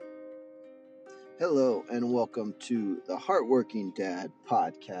Hello and welcome to the Heartworking Dad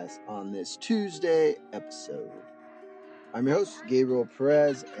podcast on this Tuesday episode. I'm your host, Gabriel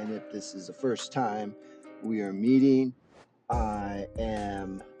Perez, and if this is the first time we are meeting, I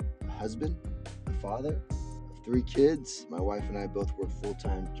am a husband, a father of 3 kids. My wife and I both work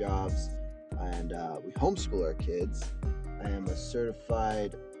full-time jobs, and we homeschool our kids. I am a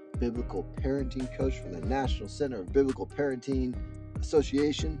certified biblical parenting coach from the National Center of Biblical Parenting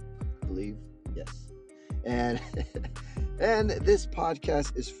Association, I believe. Yes. And and this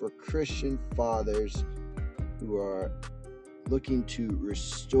podcast is for Christian fathers who are looking to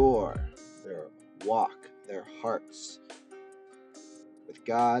restore their walk, their hearts with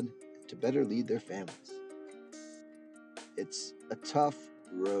God to better lead their families. It's a tough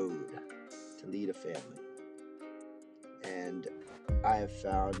road to lead a family. And I have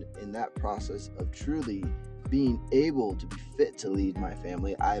found in that process of truly being able to be fit to lead my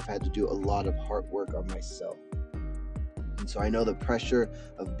family, I've had to do a lot of hard work on myself. And so I know the pressure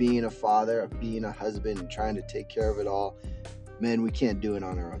of being a father, of being a husband, and trying to take care of it all. Man, we can't do it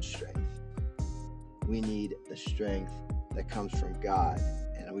on our own strength. We need the strength that comes from God.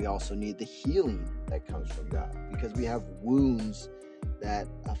 And we also need the healing that comes from God, because we have wounds that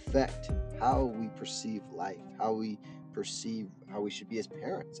affect how we perceive life, how we perceive how we should be as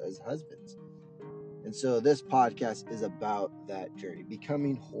parents, as husbands. And so this podcast is about that journey,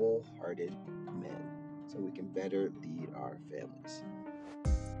 becoming wholehearted men so we can better lead our families.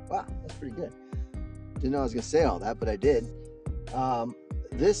 Wow, that's pretty good. Didn't know I was going to say all that, but I did.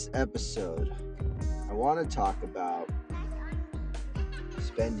 This episode, I want to talk about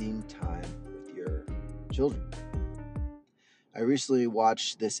spending time with your children. I recently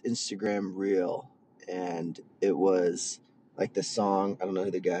watched this Instagram reel, and it was like the song, I don't know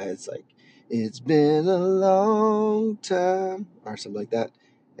who the guy is, like, "It's been a long time," or something like that.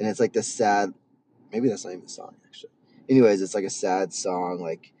 And it's like this sad, maybe that's not even the song, actually. Anyways, it's like a sad song,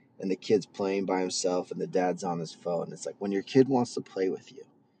 like, and the kid's playing by himself and the dad's on his phone. It's like when your kid wants to play with you.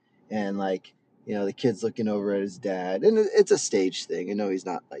 And like, the kid's looking over at his dad, and it's a stage thing. I know he's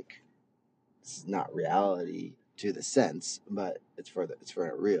not like, this is not reality to the sense, but it's for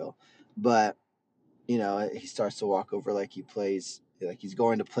it real. But he starts to walk over like he's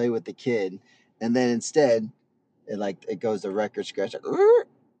going to play with the kid, and then instead it goes to record scratch, like,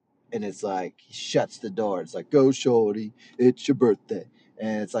 and it's like he shuts the door. It's like, "Go shorty, it's your birthday,"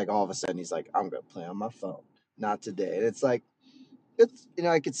 and it's like all of a sudden he's like, "I'm gonna play on my phone, not today." And it's like,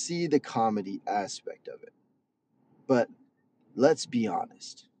 I could see the comedy aspect of it, but let's be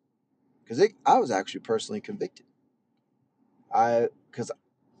honest, because I was actually personally convicted. Because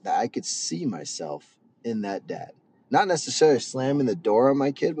I could see myself in that dad. Not necessarily slamming the door on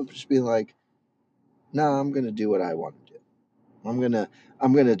my kid, but just being like, "No, I'm gonna do what I want to do. I'm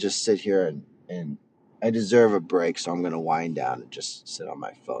gonna just sit here and I deserve a break, so I'm gonna wind down and just sit on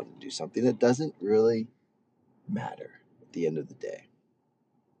my phone and do something that doesn't really matter at the end of the day."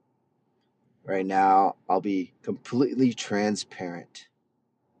 Right now, I'll be completely transparent.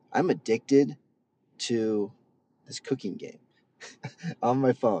 I'm addicted to this cooking game on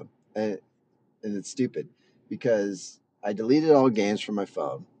my phone. And it's stupid because I deleted all games from my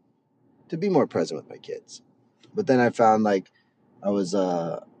phone to be more present with my kids. But then I found like I was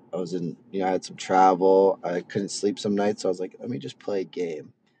in, I had some travel. I couldn't sleep some nights, so I was like, let me just play a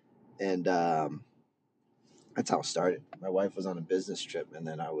game. And that's how it started. My wife was on a business trip, and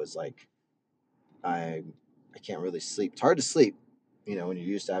then I was like, I can't really sleep. It's hard to sleep, when you're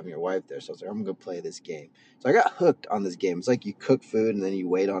used to having your wife there. So I was like, I'm gonna play this game. So I got hooked on this game. It's like you cook food and then you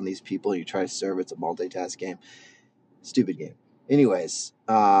wait on these people and you try to serve. It's a multitask game. Stupid game. Anyways,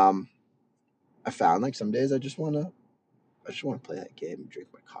 I found like some days I just wanna play that game and drink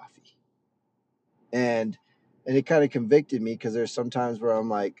my coffee. And it kind of convicted me, because there's some times where I'm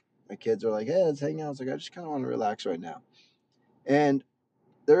like, my kids are like, "Hey, let's hang out." I was like, I just kind of want to relax right now. And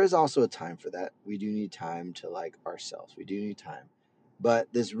there is also a time for that. We do need time to like ourselves. We do need time.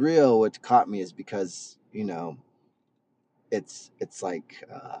 But this reel, what caught me is because, it's like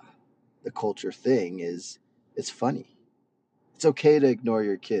the culture thing is, it's funny. It's okay to ignore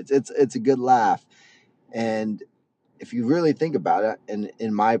your kids. It's a good laugh. And if you really think about it, and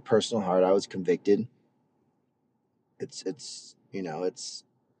in my personal heart, I was convicted. It's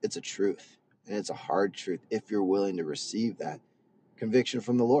a truth, and it's a hard truth if you're willing to receive that conviction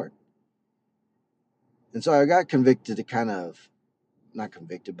from the Lord. And so I got convicted to kind of, not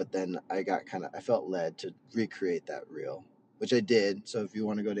convicted, but then I felt led to recreate that reel, which I did. So if you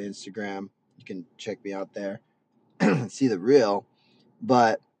want to go to Instagram, you can check me out there and see the reel.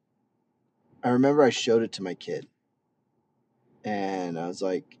 But I remember I showed it to my kid, and I was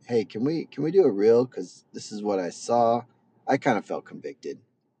like, "Hey, can we do a reel? Because this is what I saw." I kind of felt convicted,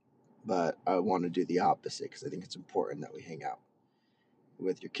 but I want to do the opposite because I think it's important that we hang out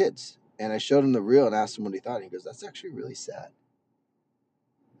with your kids. And I showed him the reel and asked him what he thought. And he goes, "That's actually really sad."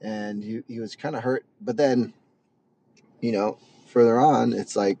 And he was kind of hurt, but then further on,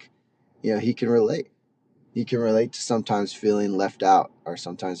 it's like he can relate. He can relate to sometimes feeling left out, or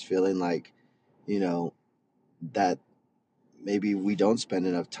sometimes feeling like you know that maybe we don't spend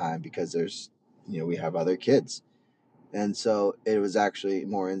enough time because we have other kids. And so it was actually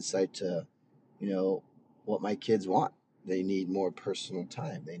more insight to what my kids want. They need more personal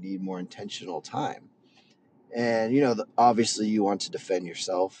time, they need more intentional time. And obviously you want to defend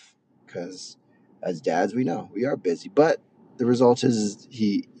yourself, because as dads we know we are busy, but the result is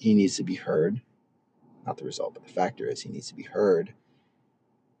he needs to be heard. Not the result, but the factor is he needs to be heard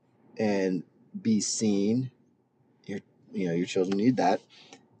and be seen. Your children need that,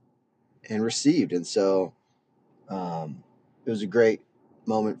 and received. And so it was a great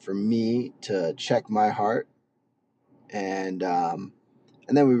moment for me to check my heart, and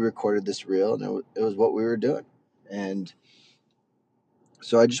then we recorded this reel, and it was what we were doing. And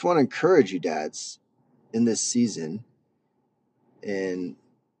so I just want to encourage you, dads, in this season, in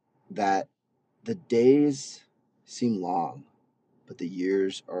that the days seem long, but the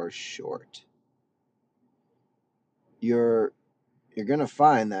years are short. You're gonna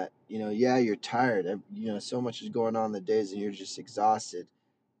find that you're tired. So much is going on in the days, and you're just exhausted.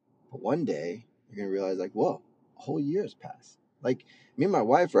 But one day you're gonna realize, like, whoa, a whole year has passed. Like, me and my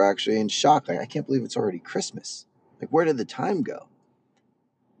wife are actually in shock. Like, I can't believe it's already Christmas. Like, where did the time go?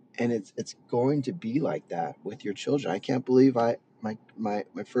 And it's going to be like that with your children. I can't believe my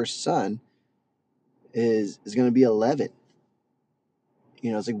first son is going to be 11.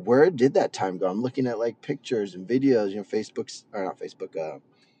 It's like, where did that time go? I'm looking at like pictures and videos. Facebook's, or not Facebook.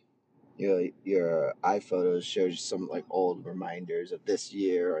 Your iPhotos shows you some like old reminders of this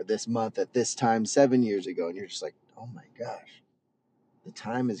year or this month at this time 7 years ago, and you're just like, oh my gosh, the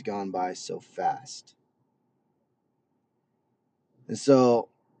time has gone by so fast. And so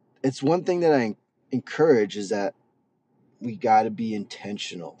it's one thing that I encourage, is that we got to be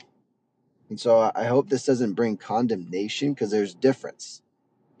intentional. And so I hope this doesn't bring condemnation, because there's difference.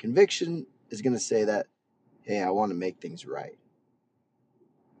 Conviction is going to say that, hey, I want to make things right.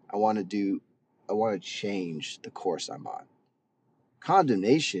 I want to change the course I'm on.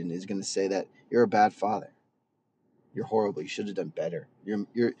 Condemnation is going to say that you're a bad father. You're horrible. You should have done better. You're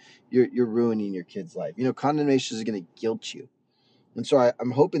ruining your kid's life. Condemnation is going to guilt you. And so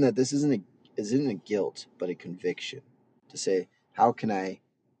I'm hoping that this isn't a guilt, but a conviction, to say, how can I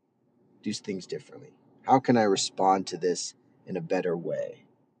do things differently? How can I respond to this in a better way?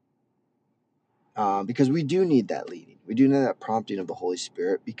 Because we do need that leading. We do need that prompting of the Holy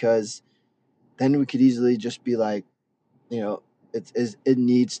Spirit, because then we could easily just be like, it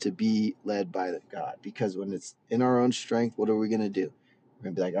needs to be led by God. Because when it's in our own strength, what are we going to do? We're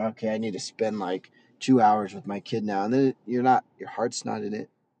going to be like, okay, I need to spend like 2 hours with my kid now. And then your heart's not in it.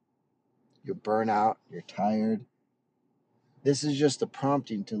 You're burnt out. You're tired. This is just a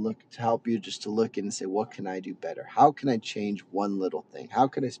prompting to help you just to look in and say, what can I do better? How can I change one little thing? How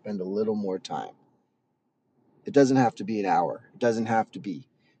can I spend a little more time? It doesn't have to be an hour. It doesn't have to be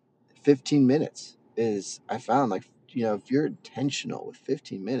 15 minutes. I found, like, if you're intentional with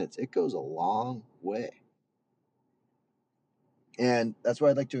 15 minutes, it goes a long way. And that's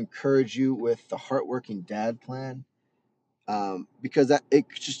why I'd like to encourage you with the Heartworking Dad Plan, because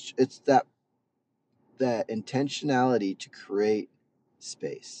it's that intentionality to create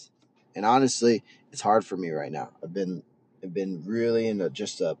space. And honestly, it's hard for me right now. I've been really in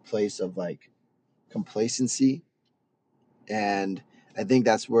just a place of like complacency, and I think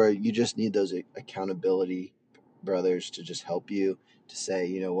that's where you just need those accountability brothers to just help you to say,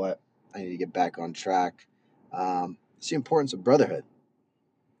 you know what, I need to get back on track. It's the importance of brotherhood.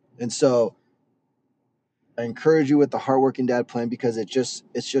 And so I encourage you with the Heartworking Dad Plan, because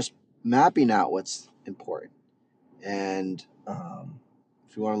it's just mapping out what's important. And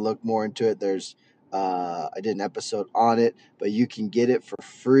if you want to look more into it, there's I did an episode on it, but you can get it for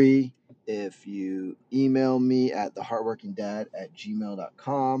free if you email me at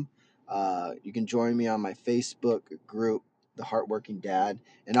theheartworkingdad@gmail.com. You can join me on my Facebook group, The Heartworking Dad.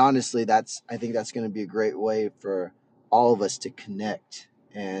 And honestly, I think that's going to be a great way for all of us to connect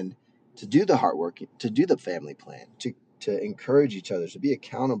and to do the heartworking, to do the family plan, to encourage each other, to be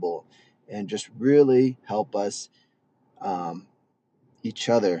accountable, and just really help us each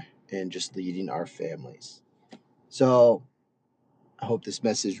other in just leading our families. So I hope this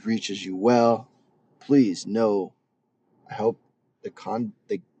message reaches you well. Please know, I hope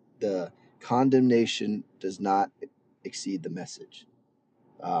the condemnation does not exceed the message.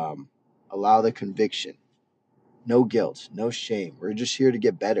 Allow the conviction. No guilt, no shame. We're just here to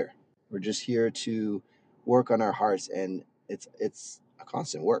get better. We're just here to work on our hearts, and it's a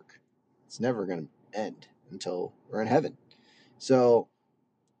constant work. It's never going to end until we're in heaven. So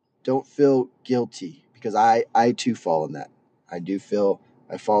don't feel guilty, because I too fall in that. I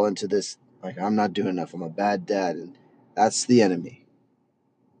fall into this, like, I'm not doing enough. I'm a bad dad, and that's the enemy.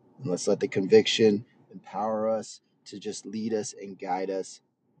 And let's let the conviction empower us to just lead us and guide us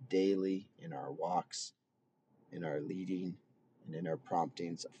daily in our walks, in our leading, and in our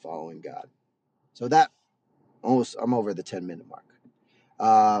promptings of following God. So that I'm over the 10-minute mark.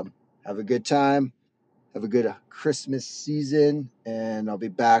 Have a good time. Have a good Christmas season, and I'll be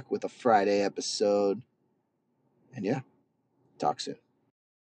back with a Friday episode. And yeah, talk soon.